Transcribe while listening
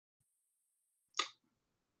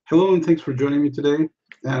Hello and thanks for joining me today.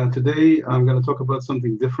 Today I'm going to talk about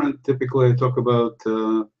something different. Typically I talk about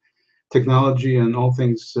technology and all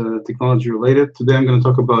things technology related. Today I'm going to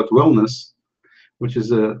talk about wellness, which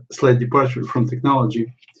is a slight departure from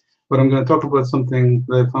technology. But I'm going to talk about something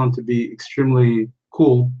that I found to be extremely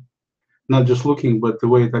cool, not just looking, but the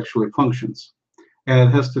way it actually functions. And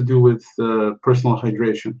it has to do with personal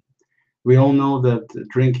hydration. We all know that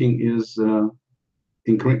drinking is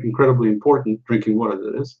incredibly important, drinking water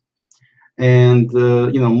that is. And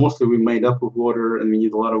mostly we're made up of water, and we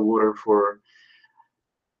need a lot of water for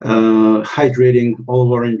hydrating all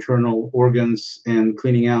of our internal organs and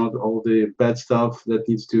cleaning out all the bad stuff that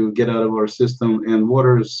needs to get out of our system. And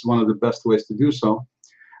water is one of the best ways to do so.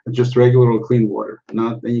 Just regular or clean water,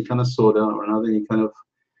 not any kind of soda or not any kind of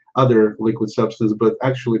other liquid substance, but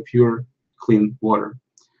actually pure, clean water.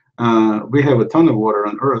 We have a ton of water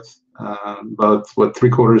on Earth. About what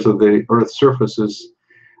 3/4 of the Earth's surface is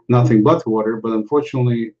nothing but water, but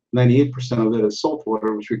unfortunately 98% of that is salt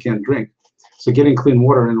water, which we can't drink. So getting clean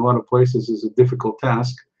water in a lot of places is a difficult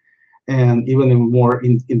task, and even in more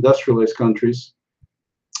industrialized countries,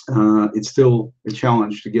 it's still a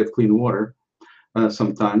challenge to get clean water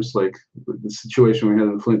sometimes, like the situation we had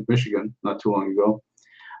in Flint, Michigan not too long ago.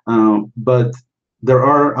 But there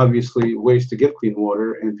are obviously ways to get clean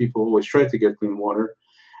water, and people always try to get clean water.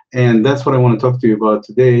 And that's what I want to talk to you about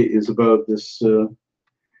today, is about this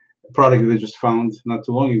product that I just found not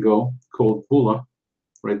too long ago called Bula,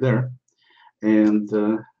 right there. And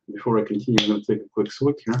before I continue, I'm going to take a quick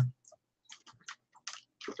swig here,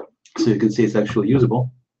 so you can see it's actually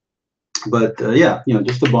usable. But yeah,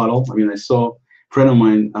 just a bottle. I mean, I saw a friend of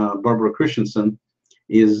mine, Barbara Christensen,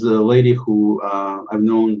 is a lady who I've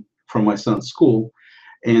known from my son's school,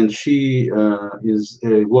 and she is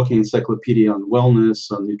a walking encyclopedia on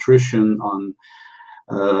wellness, on nutrition, on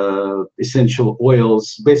essential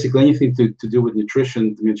oils, basically anything to do with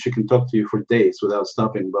nutrition. I mean, she can talk to you for days without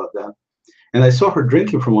stopping about that. And I saw her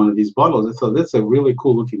drinking from one of these bottles. I thought, that's a really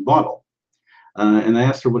cool looking bottle. And I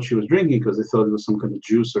asked her what she was drinking, because I thought it was some kind of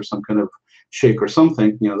juice or some kind of shake or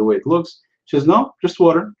something, the way it looks. She says, no, just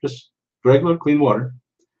water, just regular clean water.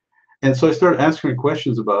 And so I started asking her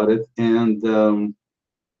questions about it, and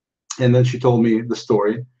then she told me the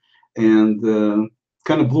story, and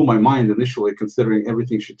kind of blew my mind initially, considering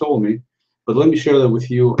everything she told me. But let me share that with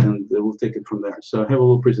you, and we'll take it from there. So I have a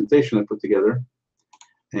little presentation I put together,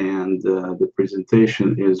 and the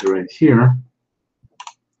presentation is right here,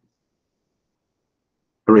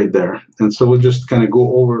 right there. And so we'll just kind of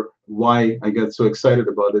go over why I got so excited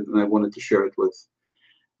about it, and I wanted to share it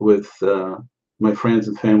with my friends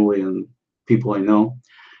and family and people I know,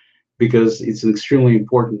 because it's an extremely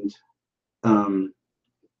important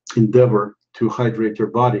endeavor to hydrate your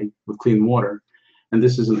body with clean water, and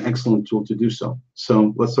this is an excellent tool to do so.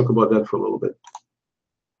 So let's talk about that for a little bit.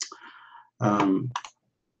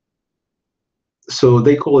 So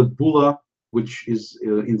they call it Bula, which is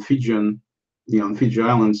in Fijian, in Fiji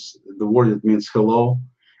Islands, the word that means hello,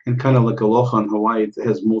 and kind of like aloha in Hawaii, it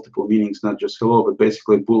has multiple meanings, not just hello, but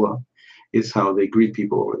basically Bula is how they greet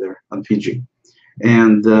people over there on Fiji.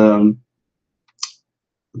 And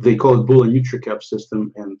they call it Bula NutriCap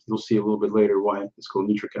system, and you'll see a little bit later why it's called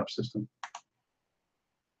NutriCap system.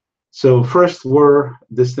 So first, where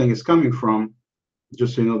this thing is coming from,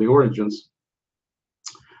 just so you know the origins,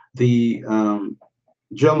 the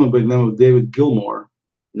gentleman by the name of David Gilmour,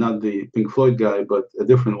 not the Pink Floyd guy, but a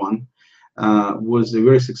different one, was a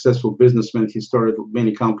very successful businessman. He started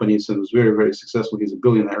many companies and was very, very successful. He's a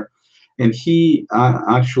billionaire. And he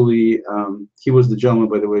actually, he was the gentleman,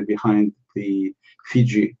 by the way, behind the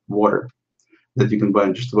Fiji water that you can buy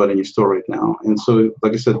in just about any store right now. And so,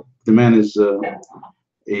 like I said, the man is a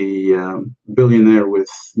billionaire with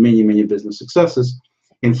many, many business successes.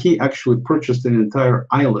 And he actually purchased an entire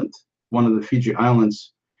island, one of the Fiji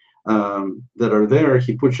islands that are there.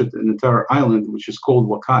 He purchased an entire island, which is called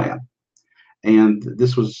Wakaya. And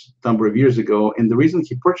this was a number of years ago. And the reason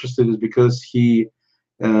he purchased it is because he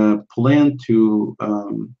planned to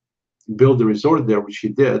build a resort there, which he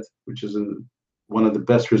did, which is one of the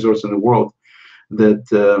best resorts in the world that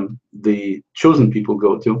the chosen people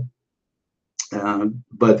go to.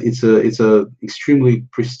 But it's a extremely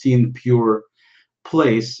pristine, pure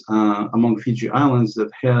place among Fiji Islands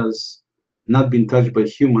that has not been touched by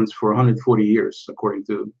humans for 140 years, according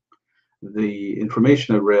to the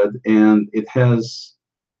information I read. And it has,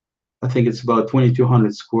 I think it's about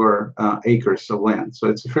 2,200 square acres of land. So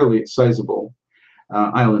it's a fairly sizable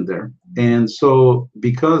island there. And so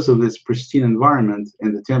because of this pristine environment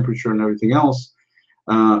and the temperature and everything else,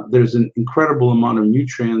 there's an incredible amount of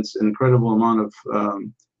nutrients, an incredible amount of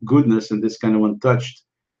goodness in this kind of untouched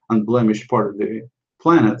unblemished part of the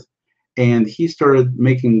planet. And he started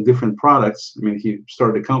making different products. I mean, he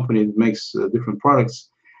started a company that makes different products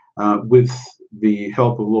with the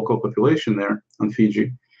help of local population there on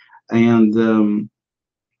Fiji. And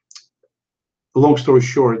long story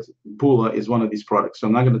short, Bula is one of these products. So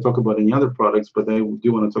I'm not going to talk about any other products, but I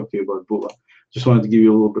do want to talk to you about Bula. Just wanted to give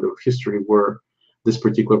you a little bit of history where this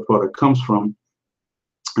particular product comes from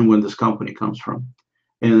and when this company comes from.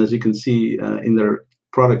 And as you can see in their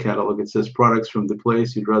product catalog, it says products from the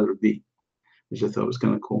place you'd rather be, which I thought was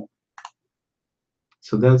kind of cool.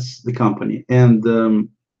 So that's the company. And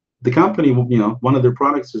the company, you know, one of their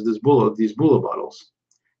products is these Bula bottles.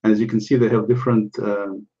 And as you can see, they have different,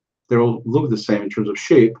 they all look the same in terms of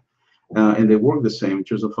shape, and they work the same in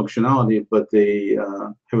terms of functionality, but they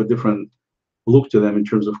have a different look to them in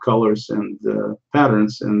terms of colors and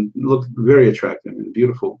patterns, and look very attractive and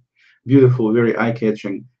beautiful, very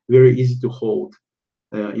eye-catching, very easy to hold.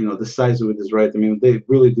 You know, the size of it is right. I mean, they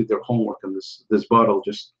really did their homework on this bottle,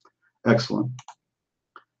 just excellent.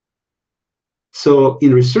 So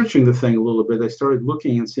in researching the thing a little bit, I started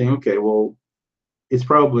looking and saying, okay, well, it's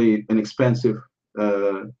probably an expensive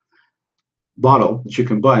bottle that you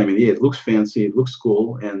can buy. I mean, yeah, it looks fancy, it looks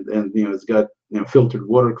cool, and you know, it's got, you know, filtered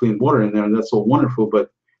water, clean water in there, and that's all wonderful. But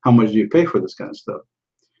how much do you pay for this kind of stuff?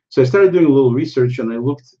 So I started doing a little research, and I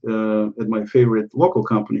looked at my favorite local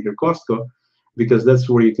company here, Costco, because that's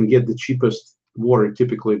where you can get the cheapest water,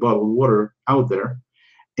 typically bottled water, out there.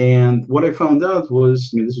 And what I found out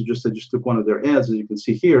was, I mean, this is just, I just took one of their ads, as you can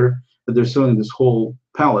see here, that they're selling this whole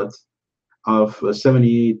pallet of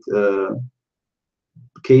 78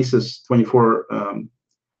 cases, 24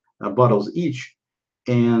 bottles each,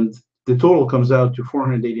 and the total comes out to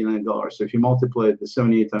 $489. So if you multiply the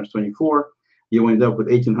 78 times 24, you end up with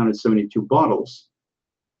 1,872 bottles.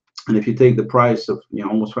 And if you take the price of, you know,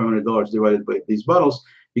 almost $500 divided by these bottles,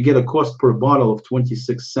 you get a cost per bottle of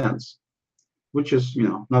 26 cents, which is, you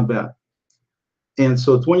know, not bad. And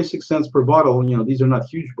so 26 cents per bottle, you know, these are not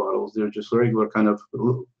huge bottles. They're just regular kind of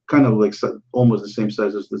like almost the same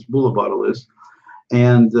size as this Bula bottle is.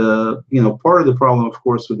 And, you know, part of the problem, of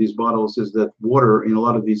course, with these bottles is that water, in a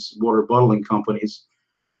lot of these water bottling companies,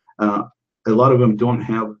 a lot of them don't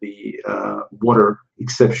have the water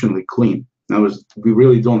exceptionally clean. In other words, we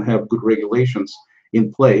really don't have good regulations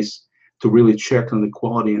in place to really check on the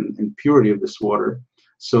quality and purity of this water.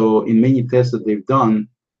 So in many tests that they've done,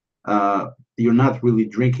 you're not really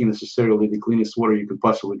drinking necessarily the cleanest water you could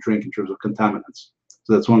possibly drink in terms of contaminants.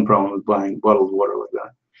 So that's one problem with buying bottled water like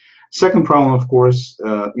that. Second problem, of course,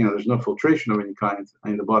 you know, there's no filtration of any kind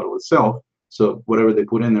in the bottle itself. So whatever they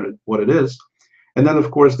put in there, what it is. And then,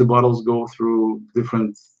 of course, the bottles go through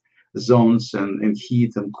different zones and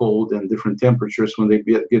heat and cold and different temperatures when they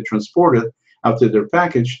get transported after they're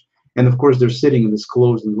packaged. And of course, they're sitting in this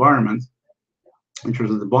closed environment in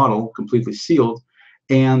terms of the bottle, completely sealed.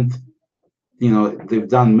 And, you know, they've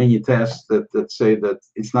done many tests that say that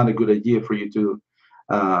it's not a good idea for you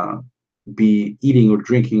to be eating or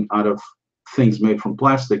drinking out of things made from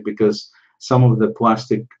plastic, because some of the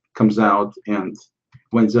plastic comes out and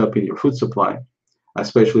winds up in your food supply,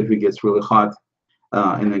 especially if it gets really hot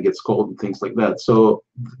and then gets cold and things like that. So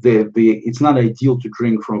it's not ideal to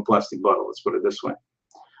drink from a plastic bottle, let's put it this way.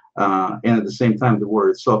 And at the same time, the water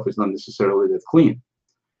itself is not necessarily that clean.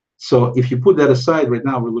 So if you put that aside, right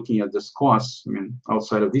now we're looking at this cost, I mean,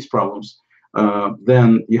 outside of these problems,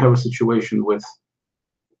 then you have a situation with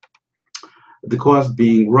the cost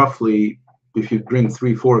being roughly, if you drink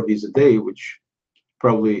 3-4 of these a day, which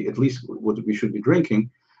probably at least what we should be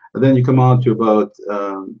drinking, then you come out to about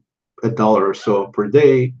 $1 or so per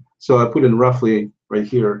day. So I put in roughly right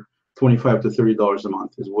here, $25 to $30 a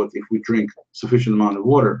month is what, if we drink sufficient amount of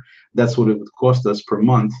water, that's what it would cost us per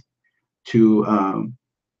month to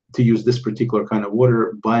use this particular kind of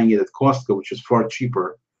water, buying it at Costco, which is far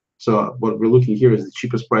cheaper. So what we're looking here is the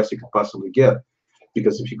cheapest price you could possibly get.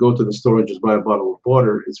 Because if you go to the store and just buy a bottle of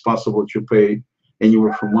water, it's possible that you pay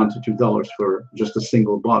anywhere from $1 to $2 for just a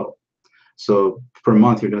single bottle. So per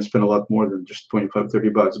month, you're going to spend a lot more than just 25, 30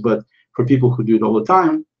 bucks. But for people who do it all the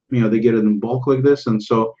time, you know, they get it in bulk like this. And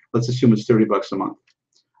so let's assume it's 30 bucks a month.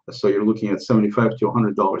 So you're looking at $75 to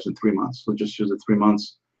 $100 in 3 months. We'll just use the 3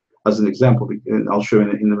 months as an example, and I'll show you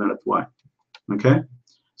in a minute why. Okay?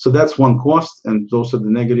 So that's one cost, and those are the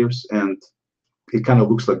negatives, and it kind of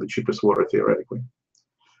looks like the cheapest water theoretically.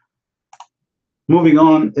 Moving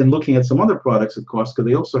on and looking at some other products at Costco,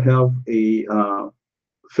 they also have a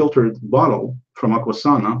filtered bottle from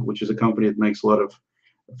Aquasana, which is a company that makes a lot of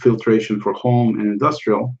filtration for home and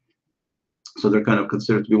industrial. So they're kind of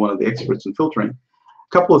considered to be one of the experts in filtering.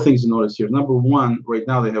 couple of things to notice here. Number one, right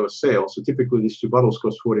now they have a sale. So typically these two bottles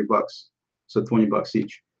cost 40 bucks, so 20 bucks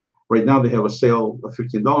each. Right now they have a sale of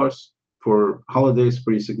 $15 for holidays,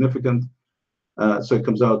 pretty significant. So it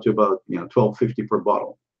comes out to about $12.50 per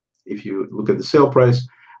bottle if you look at the sale price,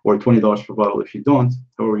 or $20 per bottle if you don't,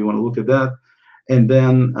 however you want to look at that. And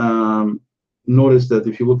then notice that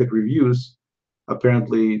if you look at reviews,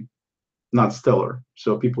 apparently not stellar.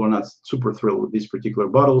 So people are not super thrilled with these particular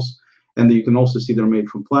bottles. And then you can also see they're made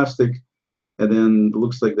from plastic. And then it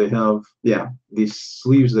looks like they have, these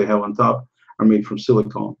sleeves they have on top are made from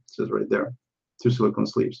silicone. It says right there, 2 silicone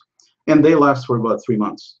sleeves. And they last for about 3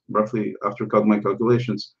 months, roughly. After my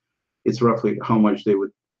calculations, it's roughly how much they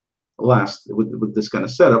would last with this kind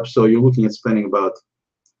of setup. So you're looking at spending about,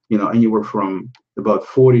 anywhere from about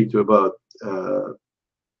 $40 to about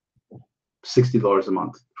 $60 a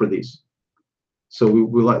month for these. So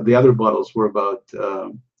we like the other bottles were about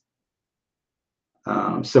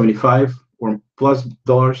 75 or plus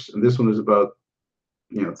dollars, and this one is about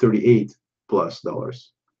 38 plus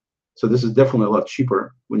dollars. So this is definitely a lot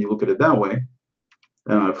cheaper when you look at it that way,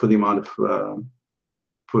 for the amount of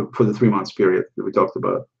for the 3 months period that we talked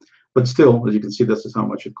about. But still, as you can see, this is how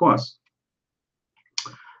much it costs.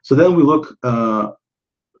 So then we look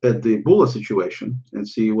at the Bula situation and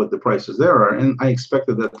see what the prices there are. And I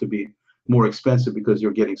expected that to be more expensive because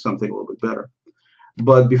you're getting something a little bit better.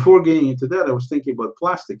 But before getting into that, I was thinking about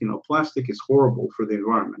plastic. Plastic is horrible for the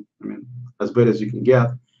environment. I mean, as bad as you can get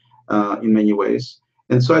in many ways.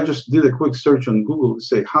 And so I just did a quick search on Google to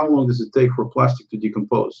say, how long does it take for plastic to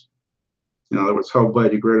decompose? In other words, how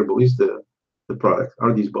biodegradable is the product,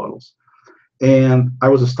 are these bottles? And I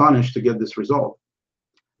was astonished to get this result,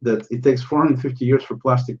 that it takes 450 years for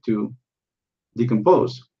plastic to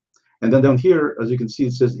decompose. And then down here, as you can see,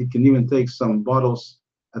 it says it can even take some bottles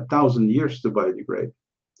 1,000 years to biodegrade.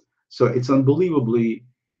 So it's unbelievably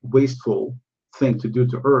wasteful thing to do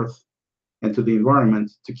to Earth and to the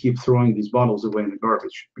environment to keep throwing these bottles away in the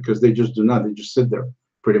garbage, because they just do not. They just sit there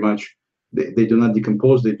pretty much. They do not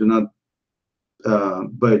decompose. They do not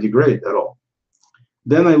biodegrade at all.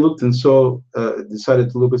 Then I looked and decided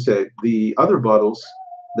to look and say the other bottles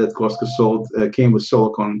that Costco sold came with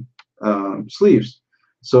silicone sleeves.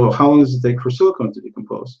 So how long does it take for silicone to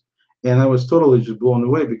decompose? And I was totally just blown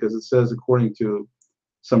away, because it says, according to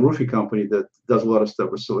some roofing company that does a lot of stuff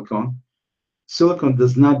with silicone, silicone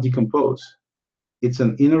does not decompose. It's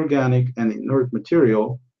an inorganic and inert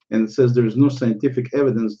material, and it says there's no scientific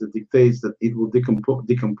evidence that dictates that it will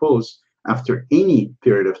decompose after any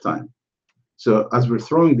period of time. So as we're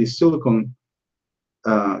throwing these silicone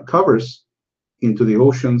covers into the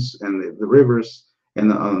oceans and the rivers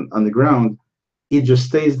and on the ground, it just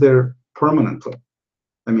stays there permanently.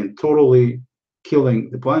 I mean, totally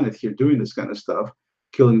killing the planet here, doing this kind of stuff,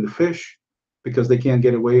 killing the fish because they can't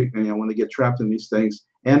get away, when they get trapped in these things,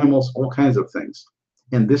 animals, all kinds of things.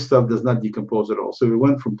 And this stuff does not decompose at all. So we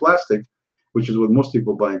went from plastic, which is what most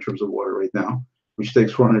people buy in terms of water right now, which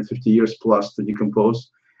takes 450 years plus to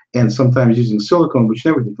decompose, and sometimes using silicone, which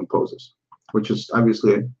never decomposes, which is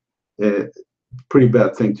obviously a pretty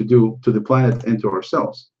bad thing to do to the planet and to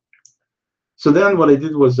ourselves. So then what I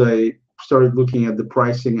did was I started looking at the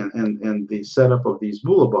pricing and the setup of these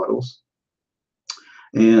Bula bottles.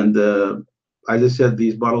 And as I said,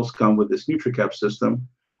 these bottles come with this NutriCap system.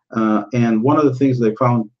 And one of the things they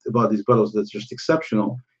found about these bottles that's just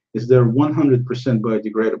exceptional is they're 100%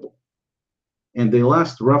 biodegradable. And they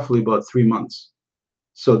last roughly about 3 months.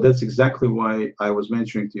 So that's exactly why I was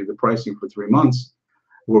mentioning to you the pricing for 3 months,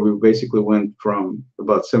 where we basically went from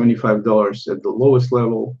about $75 at the lowest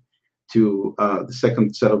level to the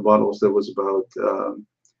second set of bottles that was about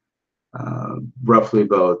roughly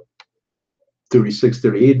about $36,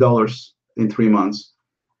 $38 in 3 months.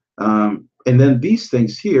 And then these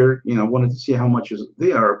things here, I wanted to see how much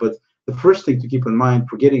they are. But the first thing to keep in mind,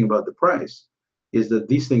 forgetting about the price, is that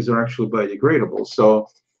these things are actually biodegradable. So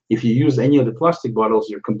if you use any of the plastic bottles,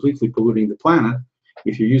 you're completely polluting the planet.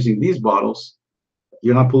 If you're using these bottles,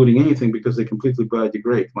 you're not polluting anything, because they completely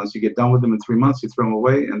biodegrade. Once you get done with them in 3 months, you throw them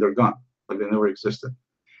away and they're gone, like they never existed.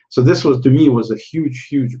 So this was, to me, was a huge,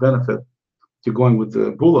 huge benefit to going with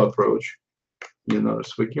the Bula approach. Another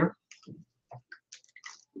swig here.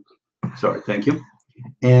 Sorry, thank you.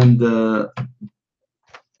 And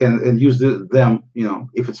use them.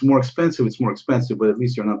 If it's more expensive, it's more expensive, but at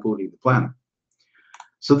least you're not polluting the planet.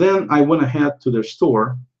 So then I went ahead to their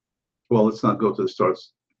store. Well, let's not go to the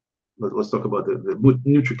stores. Let's talk about the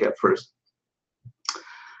NutriCap first.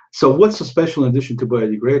 So what's so special, in addition to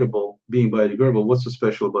being biodegradable, what's so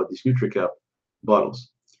special about these NutriCap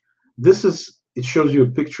bottles? It shows you a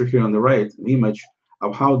picture here on the right, an image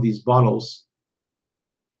of how these bottles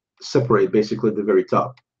separate basically at the very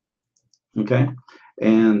top. Okay,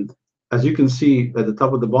 and as you can see at the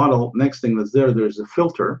top of the bottle, next thing that's there, there's a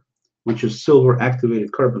filter, which is silver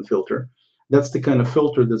activated carbon filter. That's the kind of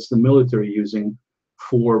filter that's the military using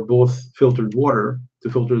for both filtered water, to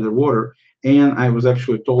filter their water, and I was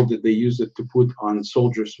actually told that they use it to put on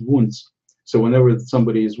soldiers' wounds. So whenever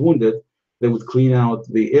somebody is wounded, they would clean out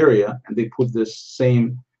the area and they put this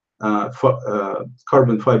same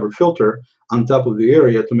carbon fiber filter on top of the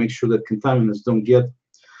area to make sure that contaminants don't get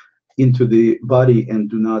into the body and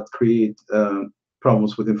do not create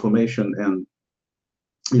problems with inflammation and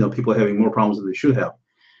people having more problems than they should have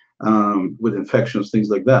with infections, things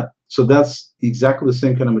like that. So that's exactly the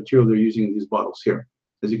same kind of material they're using in these bottles here.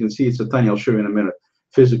 As you can see, it's a tiny. I'll show you in a minute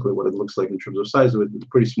physically what it looks like in terms of size of it. It's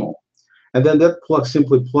pretty small. And then that plug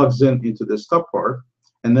simply plugs in into this top part,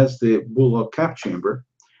 and that's the Bula cap chamber.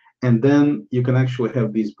 And then you can actually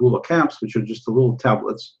have these Bula caps, which are just the little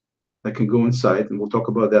tablets that can go inside, and we'll talk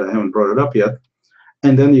about that. I haven't brought it up yet.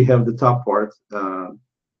 And then you have the top part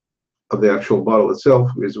of the actual bottle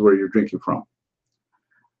itself is where you're drinking from.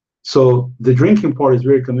 So the drinking part is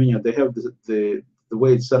very convenient. They have the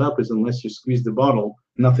way it's set up is unless you squeeze the bottle,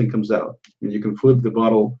 nothing comes out. And you can flip the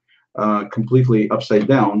bottle completely upside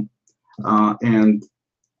down, and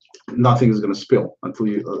nothing is going to spill until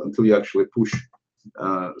you actually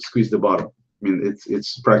squeeze the bottle. I mean,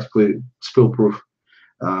 it's practically spill proof.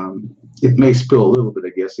 It may spill a little bit,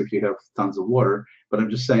 I guess, if you have tons of water, but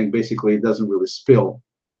I'm just saying basically it doesn't really spill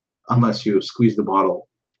unless you squeeze the bottle.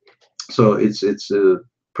 So it's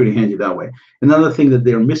pretty handy that way. Another thing that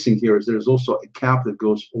they're missing here is there's also a cap that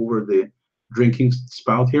goes over the drinking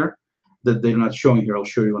spout here that they're not showing here. I'll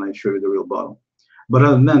show you when I show you the real bottle. But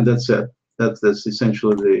other than that, that's it. That's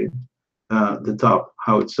essentially the top,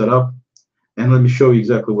 how it's set up. And let me show you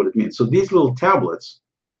exactly what it means. So these little tablets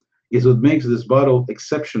is what makes this bottle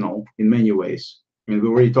exceptional in many ways. I mean, we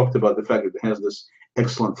already talked about the fact that it has this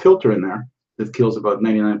excellent filter in there that kills about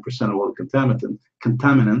 99% of all the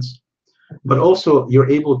contaminants. But also, you're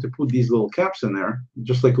able to put these little caps in there,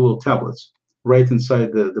 just like little tablets, right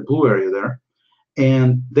inside the blue area there.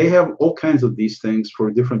 And they have all kinds of these things for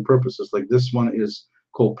different purposes. Like this one is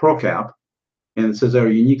called ProCap, and it says our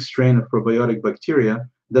unique strain of probiotic bacteria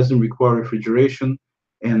doesn't require refrigeration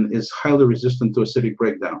and is highly resistant to acidic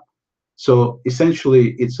breakdown. So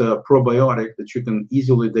essentially, it's a probiotic that you can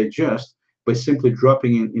easily digest by simply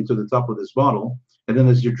dropping it into the top of this bottle. And then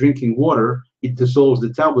as you're drinking water, it dissolves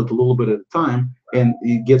the tablet a little bit at a time, and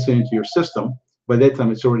it gets it into your system. By that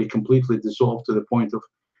time, it's already completely dissolved to the point of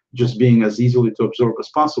just being as easily to absorb as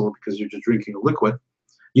possible because you're just drinking a liquid.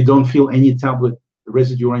 You don't feel any tablet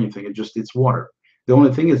residue or anything. It's water. The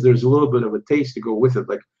only thing is there's a little bit of a taste to go with it.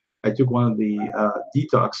 Like I took one of the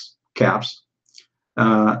detox caps,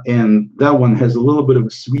 and that one has a little bit of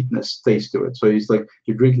a sweetness taste to it. So it's like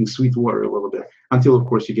you're drinking sweet water a little bit until, of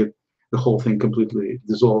course, you get the whole thing completely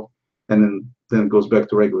dissolved, and then it goes back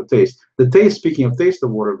to regular taste. The taste, speaking of taste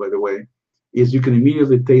of water, by the way, is you can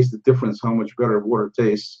immediately taste the difference, how much better water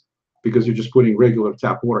tastes, because you're just putting regular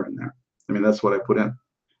tap water in there. I mean, that's what I put in.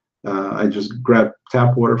 I just grab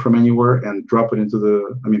tap water from anywhere and drop it into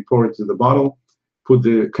pour it into the bottle, put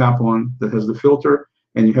the cap on that has the filter,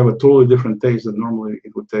 and you have a totally different taste than normally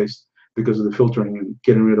it would taste because of the filtering and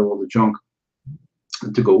getting rid of all the junk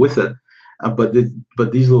to go with it. But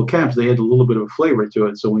these little caps, they add a little bit of flavor to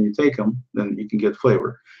it. So when you take them, then you can get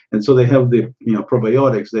flavor. And so they have the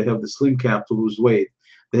probiotics. They have the slim cap to lose weight.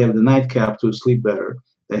 They have the night cap to sleep better.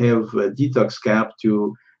 They have a detox cap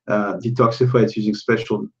to detoxify. It's using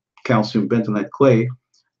special calcium bentonite clay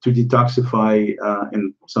to detoxify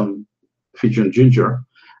and some Fijian ginger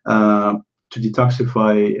to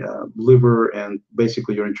detoxify liver and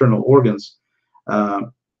basically your internal organs.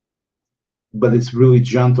 But it's really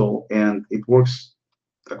gentle and it works,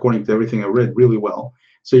 according to everything I read, really well.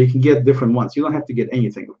 So you can get different ones. You don't have to get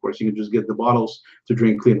anything, of course. You can just get the bottles to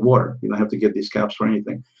drink clean water. You don't have to get these caps for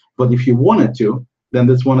anything. But if you wanted to, then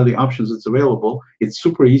that's one of the options that's available. It's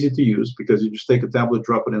super easy to use because you just take a tablet,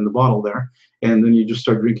 drop it in the bottle there, and then you just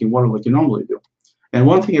start drinking water like you normally do. And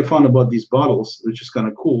one thing I found about these bottles, which is kind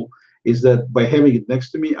of cool, is that by having it next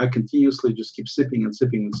to me, I continuously just keep sipping and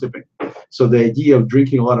sipping and sipping. So the idea of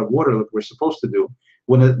drinking a lot of water like we're supposed to do,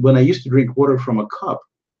 when I used to drink water from a cup,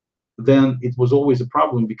 then it was always a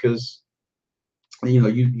problem because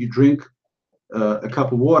you drink a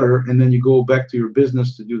cup of water and then you go back to your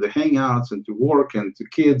business to do the hangouts and to work and to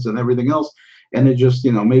kids and everything else, and it just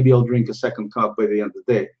maybe I'll drink a second cup by the end of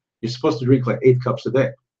the day. You're supposed to drink like 8 cups a day,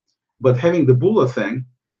 but having the Bula thing,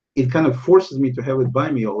 it kind of forces me to have it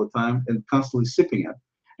by me all the time and constantly sipping it.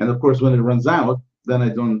 And of course, when it runs out, then I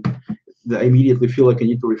don't I immediately feel like I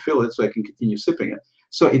need to refill it so I can continue sipping it.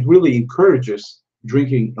 So it really encourages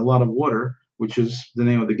drinking a lot of water, which is the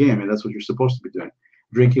name of the game, and that's what you're supposed to be doing,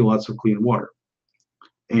 drinking lots of clean water.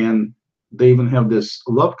 And they even have this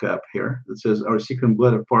love cap here that says our secret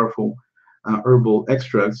blend of powerful herbal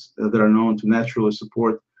extracts that are known to naturally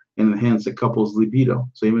support and enhance a couple's libido.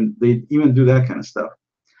 So they even do that kind of stuff.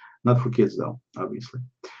 Not for kids though, obviously.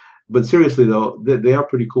 But seriously though, they are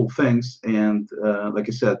pretty cool things. And like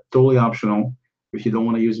I said, totally optional. If you don't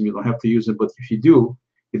want to use them, you don't have to use it. But if you do,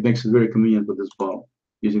 it makes it very convenient with this bottle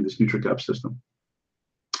using this NutriCap system.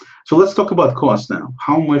 So let's talk about cost now.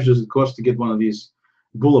 How much does it cost to get one of these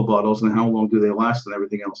Bula bottles, and how long do they last, and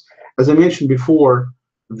everything else? As I mentioned before,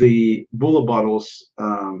 the Bula bottles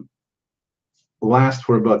last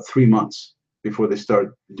for about 3 months before they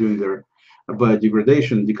start doing their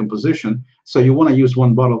biodegradation, decomposition. So you want to use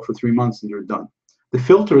one bottle for 3 months and you're done. The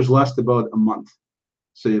filters last about a month.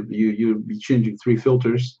 So you'll be changing 3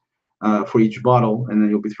 filters for each bottle, and then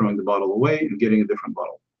you'll be throwing the bottle away and getting a different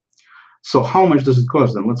bottle. So how much does it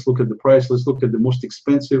cost then? Let's look at the price. Let's look at the most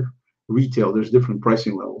expensive retail. There's different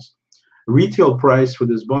pricing levels. Retail price for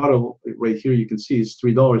this bottle right here, you can see, is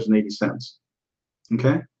 $3.80.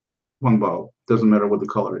 Okay, one bottle. Doesn't matter what the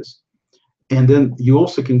color is. And then you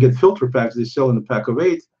also can get filter packs. They sell in a pack of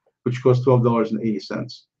 8, which cost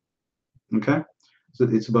 $12.80. Okay, so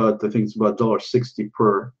it's about, I think it's about $1.60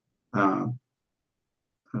 per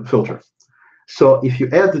filter. So if you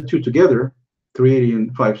add the two together, $3.80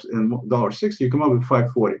 and $1.60, you come up with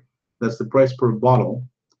 $5.40. That's the price per bottle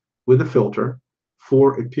with a filter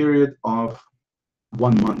for a period of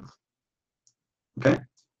 1 month. Okay,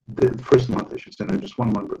 the first month, I should say, not just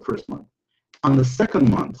 1 month, but first month. On the second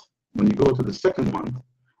month, when you go to the second month,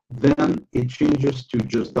 then it changes to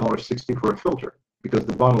just $1.60 for a filter, because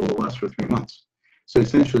the bottle will last for 3 months. So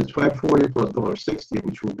essentially, it's $5.40 plus $1.60,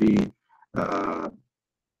 which will be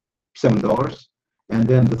 $7. And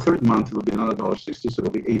then the third month, it'll be another $1.60, so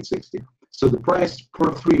it'll be $8.60. So the price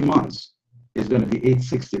per 3 months is going to be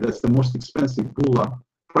 $8.60. That's the most expensive Bula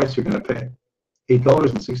price you're going to pay,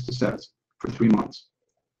 $8.60 for 3 months.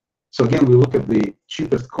 So again, we look at the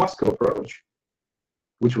cheapest Costco approach,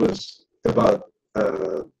 which was about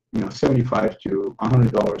 $75 to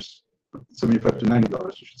 $100, $75 to $90,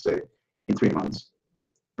 I should say, in 3 months,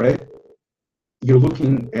 right? You're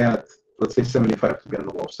looking at, let's say, 75 to be on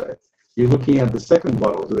the low side. You're looking at the second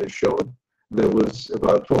bottle that I showed that was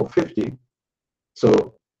about $12.50.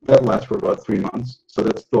 So that lasts for about 3 months. So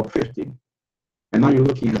that's $12.50. And now you're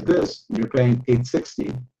looking at this, and you're paying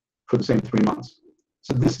 $8.60 for the same 3 months.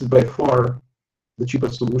 So this is by far the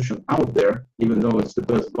cheapest solution out there, even though it's the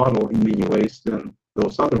best bottle in many ways than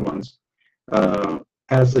those other ones.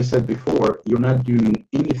 As I said before, you're not doing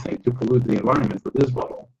anything to pollute the environment with this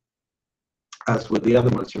bottle. As with the other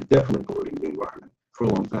ones, you're definitely polluting the environment for a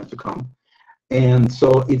long time to come. And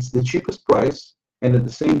so it's the cheapest price, and at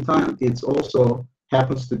the same time, it's also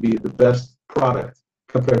happens to be the best product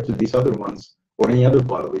compared to these other ones, or any other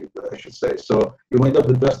bottle, I should say. So you wind up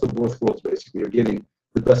the best of both worlds, basically. You're getting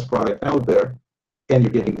the best product out there, and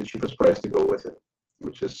you're getting the cheapest price to go with it,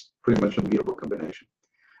 which is pretty much an unbeatable combination.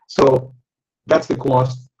 So that's the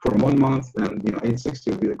cost for 1 month, and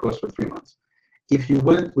 $8.60 would be the cost for 3 months. If you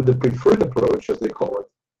went with the preferred approach, as they call it,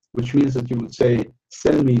 which means that you would say,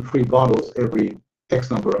 send me free bottles every X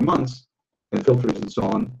number of months, and filters and so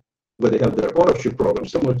on, where they have their auto ship program,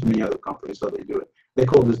 similar to many other companies, how they do it. They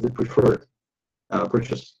call this the preferred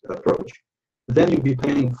purchase approach. Then you'd be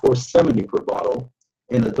paying $4.70 per bottle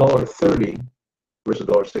and $1.30 versus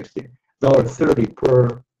 $1.60, $1.30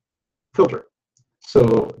 per filter.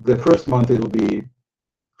 So the first month it'll be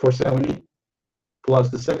 $4.70, plus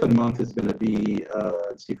the second month is going to be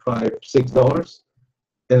 $6,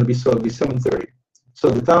 and it'll be $7.30. So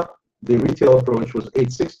the retail approach was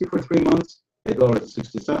 $8.60 for 3 months,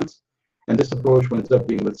 $8.60, and this approach winds up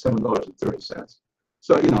being with $7.30.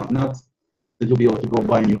 So not that you'll be able to go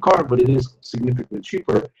buy a new car, but it is significantly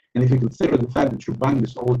cheaper. And if you consider the fact that you're buying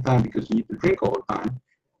this all the time because you need to drink all the time,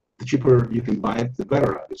 the cheaper you can buy it, the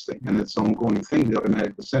better, obviously. And it's an ongoing thing. They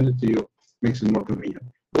automatically send it to you, makes it more convenient.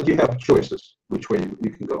 But you have choices which way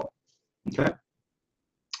you can go. Okay?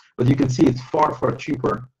 But you can see it's far, far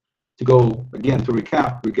cheaper to go. Again, to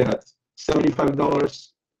recap, we got $75,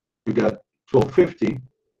 we got $12.50,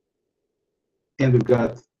 and we've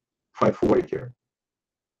got $5.40 here,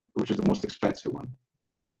 which is the most expensive one.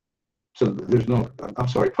 So there's no, I'm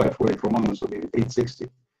sorry, $5.40 for one, so maybe $8.60.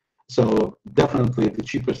 So definitely the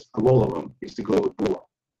cheapest of all of them is to go with Bula.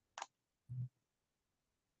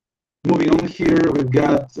 Moving on here, we've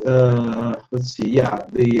got, let's see,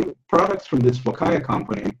 the products from this Wakaya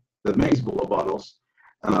company that makes Bula bottles,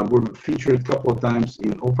 We're featured a couple of times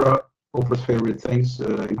in Oprah's favorite things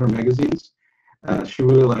in her magazines. She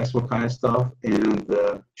really likes Wakaya stuff,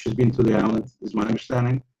 and she's been to the island, is my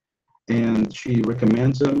understanding. And she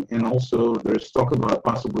recommends them. And also, there's talk about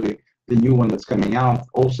possibly the new one that's coming out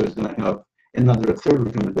also is going to have another third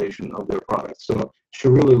recommendation of their product. So she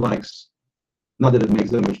really likes. Not that it makes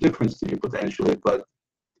that much difference to you potentially, but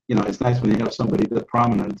it's nice when you have somebody that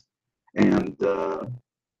prominent and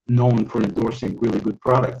known for endorsing really good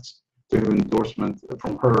products to have an endorsement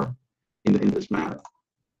from her in this manner.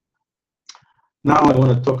 Now I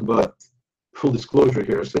want to talk about full disclosure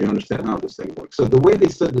here so you understand how this thing works. So the way they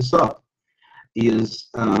set this up is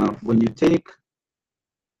when you take,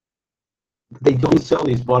 they don't sell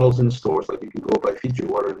these bottles in the stores. Like you can go buy Fiji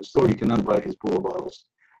water in the store, you cannot buy these Bula bottles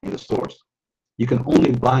in the stores. You can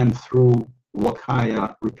only buy them through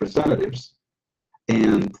Wakaya representatives.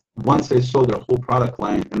 And once I saw their whole product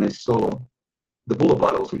line and I saw the Bula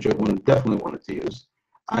bottles, which I definitely wanted to use,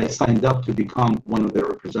 I signed up to become one of their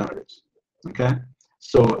representatives. Okay,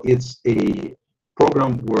 so it's a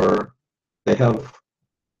program where they have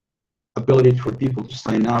ability for people to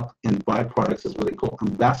sign up and buy products as what they call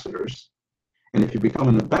ambassadors. And if you become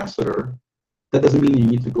an ambassador, that doesn't mean you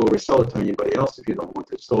need to go resell it to anybody else if you don't want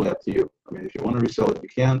to. It's totally up to you. I mean, if you want to resell it, you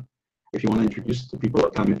can. If you want to introduce it to people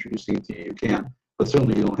like I'm introducing it to you, you can. But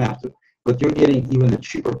certainly you don't have to. But you're getting even a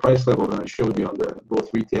cheaper price level than I showed you on the both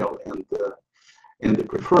retail and the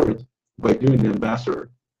preferred by doing the ambassador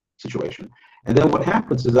situation. And then what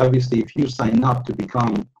happens is obviously if you sign up to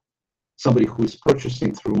become somebody who is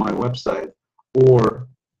purchasing through my website, or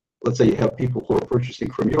let's say you have people who are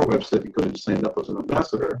purchasing from your website because you signed up as an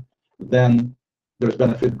ambassador, then there's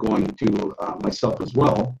benefit going to myself as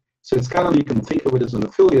well. So it's kind of, you can think of it as an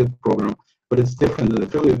affiliate program, but it's different than an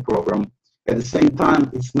affiliate program. At the same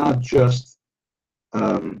time, it's not just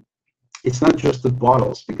the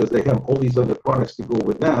bottles, because they have all these other products to go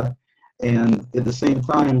with that. And at the same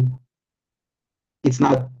time, it's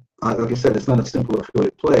not, like I said, it's not a simple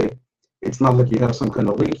affiliate play. It's not like you have some kind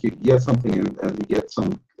of link, you get something and you get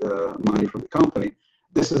some money from the company.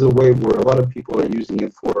 This is a way where a lot of people are using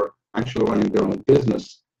it for actually running their own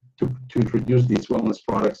business to introduce these wellness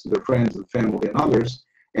products to their friends and family and others.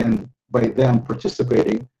 And by them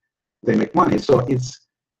participating, they make money. So it's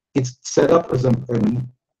set up as a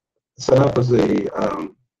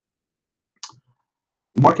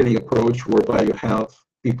marketing approach whereby you have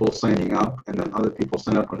people signing up and then other people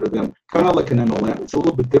sign up under them, kind of like an MLM. It's a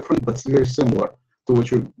little bit different, but it's very similar to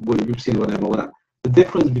what you've seen with MLM. The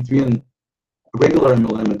difference between regular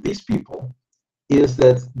MLM and these people is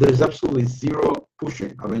that there's absolutely zero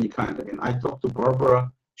pushing of any kind. I mean, I talked to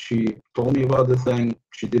Barbara. She told me about the thing.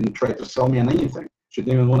 She didn't try to sell me on anything. She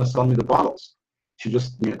didn't even want to sell me the bottles. She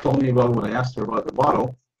just told me about what I asked her about the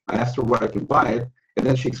bottle. I asked her where I can buy it. And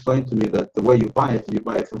then she explained to me that the way you buy it through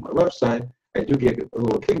my website. I do get a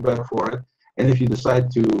little kickback for it. And if you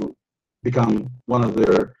decide to become one of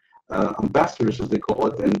their ambassadors, as they call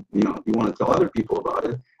it, and you want to tell other people about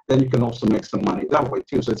it, then you can also make some money that way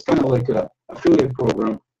too. So it's kind of like an affiliate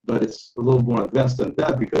program, but it's a little more advanced than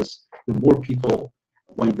that, because the more people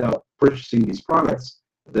wind up purchasing these products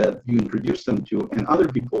that you introduce them to, and other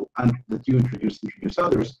people that you introduce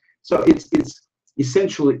others. So it's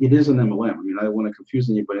essentially, it is an MLM. I mean, I don't want to confuse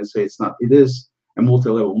anybody and say it's not. It is a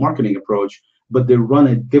multi-level marketing approach, but they run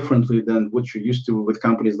it differently than what you're used to with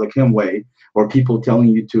companies like Hemway, or people telling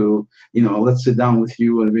you to, let's sit down with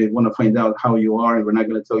you and we want to find out how you are, and we're not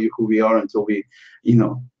going to tell you who we are until we,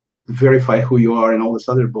 verify who you are, and all this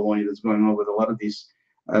other baloney that's going on with a lot of these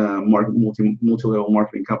multi-level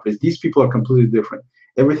marketing companies. These people are completely different.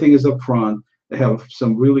 Everything is up front. They have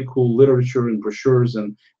some really cool literature and brochures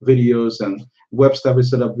and videos, and web stuff is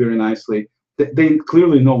set up very nicely. They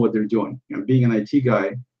clearly know what they're doing. Being an IT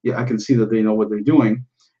guy, I can see that they know what they're doing.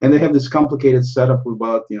 And they have this complicated setup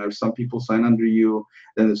about, if some people sign under you,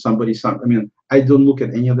 then if somebody I don't look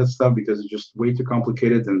at any of that stuff because it's just way too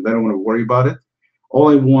complicated and I don't want to worry about it. All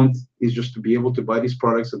I want is just to be able to buy these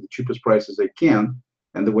products at the cheapest prices I can.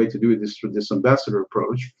 And the way to do it is through this ambassador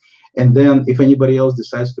approach. And then if anybody else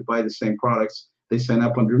decides to buy the same products, they sign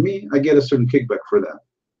up under me, I get a certain kickback for that.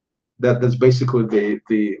 That's basically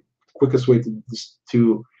the quickest way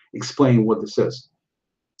to explain what this is,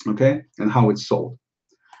 okay, and how it's sold.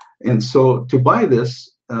 And so to buy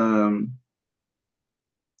this,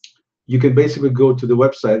 you can basically go to the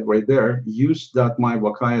website right there,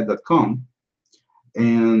 use.mywakaya.com,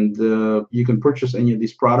 and you can purchase any of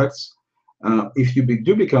these products. If you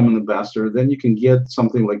do become an ambassador, then you can get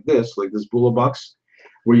something like this Bula box,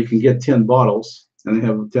 where you can get 10 bottles, and they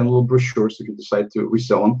have 10 little brochures if you decide to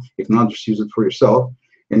resell them. If not, just use it for yourself.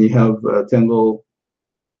 And you have 10 little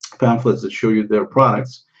pamphlets that show you their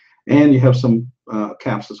products, and you have some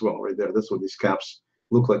caps as well right there. That's what these caps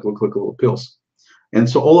look like little pills. And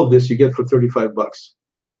so all of this you get for 35 bucks,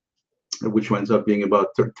 which winds up being about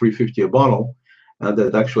 350 a bottle.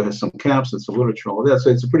 That actually has some caps and some literature and all that.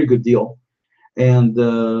 So it's a pretty good deal. And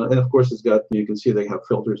of course it's got, you can see they have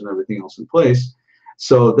filters and everything else in place.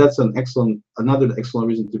 So that's another excellent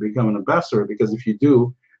reason to become an ambassador, because if you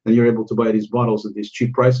do, then you're able to buy these bottles at these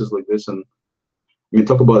cheap prices like this. And you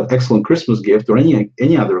talk about excellent Christmas gift or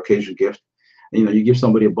any other occasion gift. You give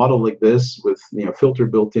somebody a bottle like this with filter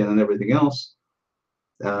built in and everything else.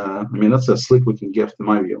 I mean, that's a slick looking gift in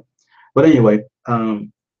my view. But anyway,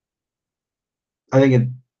 I think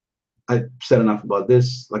I said enough about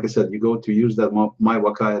this. Like I said, you go to use that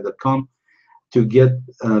mywakaya.com to get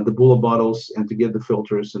the Bula bottles and to get the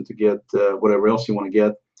filters and to get whatever else you want to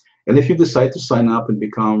get. And if you decide to sign up and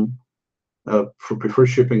become for preferred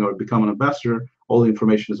shipping or become an ambassador, all the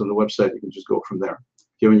information is on the website. You can just go from there.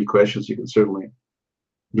 If you have any questions, you can certainly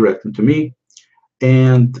direct them to me.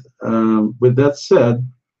 And with that said,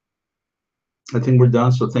 I think we're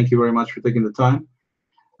done. So thank you very much for taking the time.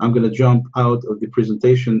 I'm going to jump out of the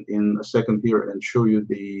presentation in a second here and show you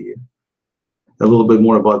a little bit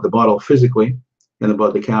more about the bottle physically and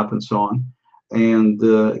about the cap and so on. And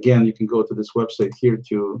again, you can go to this website here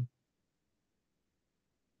to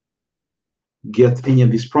get any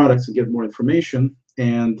of these products and get more information.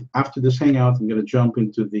 And after this hangout, I'm going to jump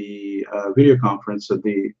into the video conference at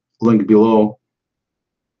the link below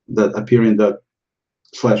that appear in that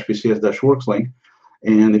 /PCS-works link.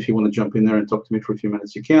 And if you want to jump in there and talk to me for a few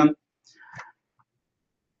minutes, you can.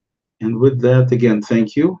 And with that, again,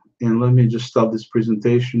 thank you. And let me just stop this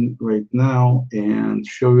presentation right now and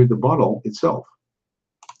show you the bottle itself.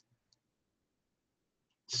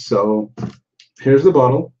 So here's the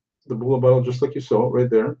bottle, the Bula bottle, just like you saw right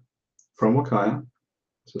there from Wakaya.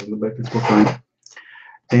 So in the back, it's Wakaya.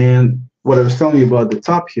 And what I was telling you about the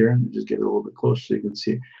top here, let me just get it a little bit closer so you can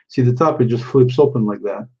see. See the top, it just flips open like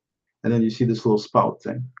that. And then you see this little spout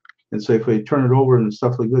thing. And so if I turn it over and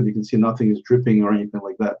stuff like that, you can see nothing is dripping or anything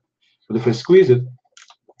like that. But if I squeeze it,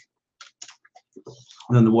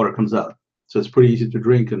 then the water comes out. So it's pretty easy to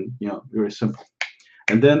drink and very simple.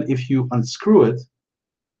 And then if you unscrew it,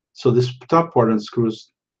 so this top part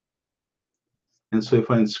unscrews. And so if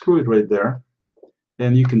I unscrew it right there,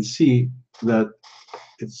 then you can see that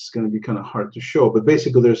it's going to be kind of hard to show. But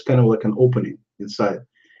basically, there's kind of like an opening inside.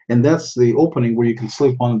 And that's the opening where you can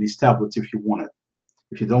slip one of these tablets if you want it.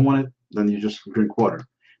 If you don't want it, then you just drink water.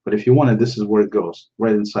 But if you want it, this is where it goes,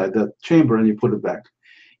 right inside that chamber, and you put it back.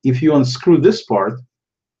 If you unscrew this part,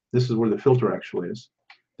 this is where the filter actually is.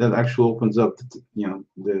 That actually opens up,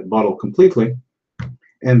 the bottle completely.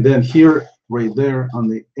 And then here, right there on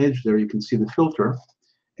the edge there, you can see the filter.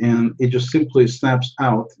 And it just simply snaps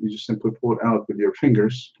out. You just simply pull it out with your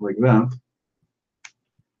fingers like that.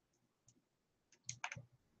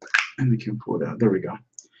 And we can pull it out. There we go.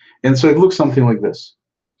 And so it looks something like this.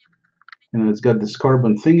 It's got this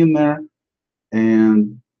carbon thing in there,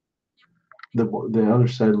 and the other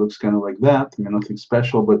side looks kind of like that. I mean, nothing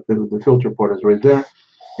special, but the filter part is right there.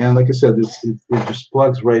 And like I said, it just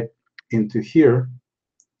plugs right into here.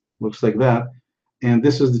 Looks like that. And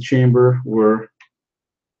this is the chamber where,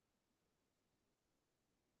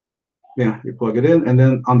 you plug it in, and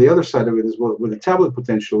then on the other side of it is where the tablet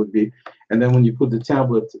potential would be. And then when you put the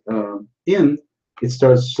tablet in, it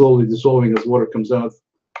starts slowly dissolving as water comes out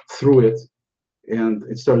through it, and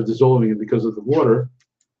it starts dissolving it because of the water.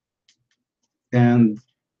 And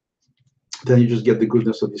then you just get the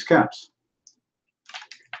goodness of these caps.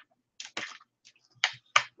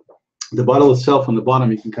 The bottle itself on the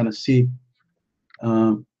bottom, you can kind of see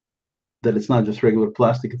that it's not just regular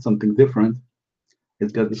plastic, it's something different.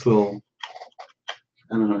 It's got this little,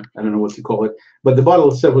 I don't know what to call it, but the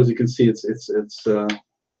bottle itself, as you can see, it's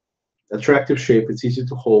attractive shape. It's easy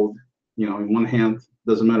to hold, in one hand.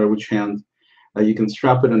 Doesn't matter which hand. You can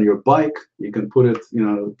strap it on your bike. You can put it.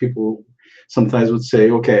 People sometimes would say,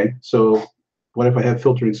 okay, so what if I have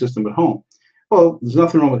filtering system at home? Well, there's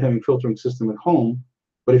nothing wrong with having filtering system at home,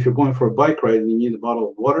 but if you're going for a bike ride and you need a bottle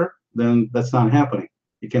of water, then that's not happening.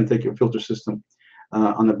 You can't take your filter system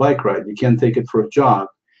on a bike ride. You can't take it for a jog.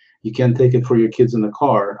 You can't take it for your kids in the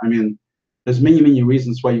car. I mean, there's many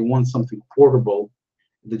reasons why you want something portable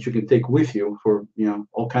that you can take with you for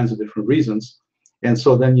all kinds of different reasons. And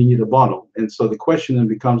so then you need a bottle. And so the question then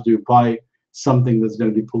becomes, do you buy something that's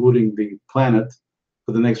going to be polluting the planet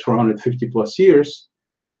for the next 450 plus years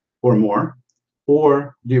or more?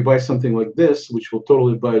 Or do you buy something like this, which will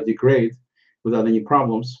totally biodegrade without any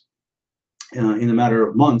problems in a matter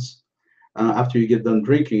of months after you get done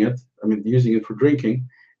drinking it, using it for drinking,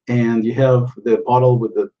 and you have the bottle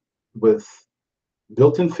with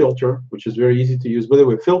built-in filter, which is very easy to use. By the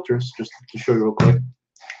way, filters, just to show you real quick,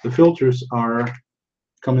 the filters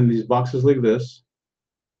come in these boxes like this.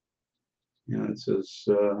 It says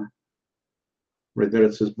right there,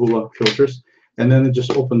 it says Bula filters, and then it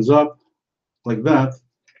just opens up like that,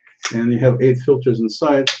 and you have 8 filters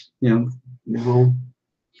inside. These little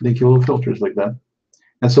dinky little filters like that.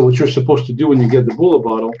 And so what you're supposed to do when you get the Bula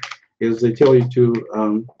bottle is they tell you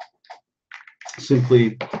to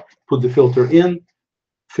simply put the filter in,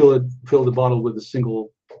 fill the bottle with a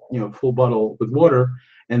single, full bottle with water,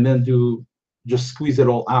 and then just squeeze it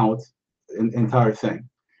all out, entire thing,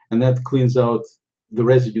 and that cleans out the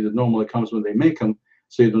residue that normally comes when they make them,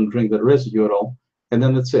 so you don't drink that residue at all. And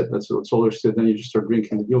then that's it. That's all there's to it. Then you just start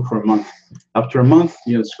drinking the deal for a month. After a month,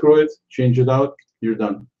 you unscrew it, change it out, you're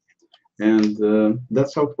done. And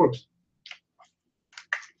that's how it works.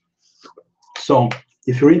 So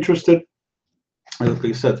if you're interested, like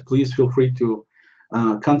I said, please feel free to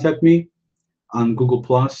contact me on Google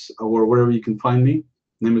Plus or wherever you can find me.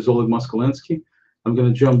 My name is Oleg Moskalinsky. I'm going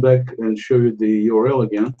to jump back and show you the URL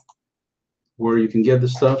again, where you can get the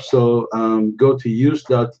stuff. So go to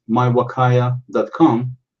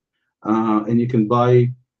use.mywakaya.com, and you can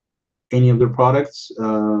buy any of their products,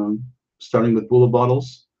 starting with Bula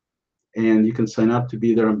bottles, and you can sign up to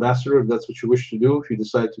be their ambassador if that's what you wish to do. If you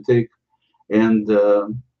decide to take and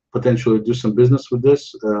potentially do some business with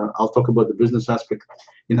this, I'll talk about the business aspect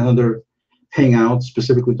in another hangout,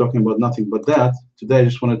 specifically talking about nothing but that. Today I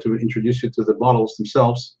just wanted to introduce you to the bottles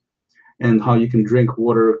themselves and how you can drink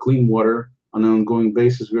water, clean water, on an ongoing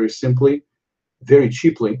basis, very simply, very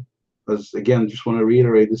cheaply. As again, just want to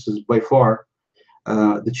reiterate, this is by far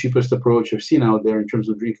the cheapest approach I've seen out there in terms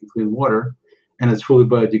of drinking clean water, and it's fully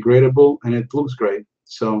biodegradable, and it looks great.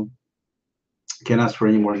 So can't ask for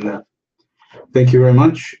any more than that. Thank you very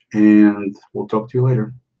much, and we'll talk to you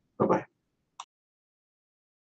later. Bye-bye.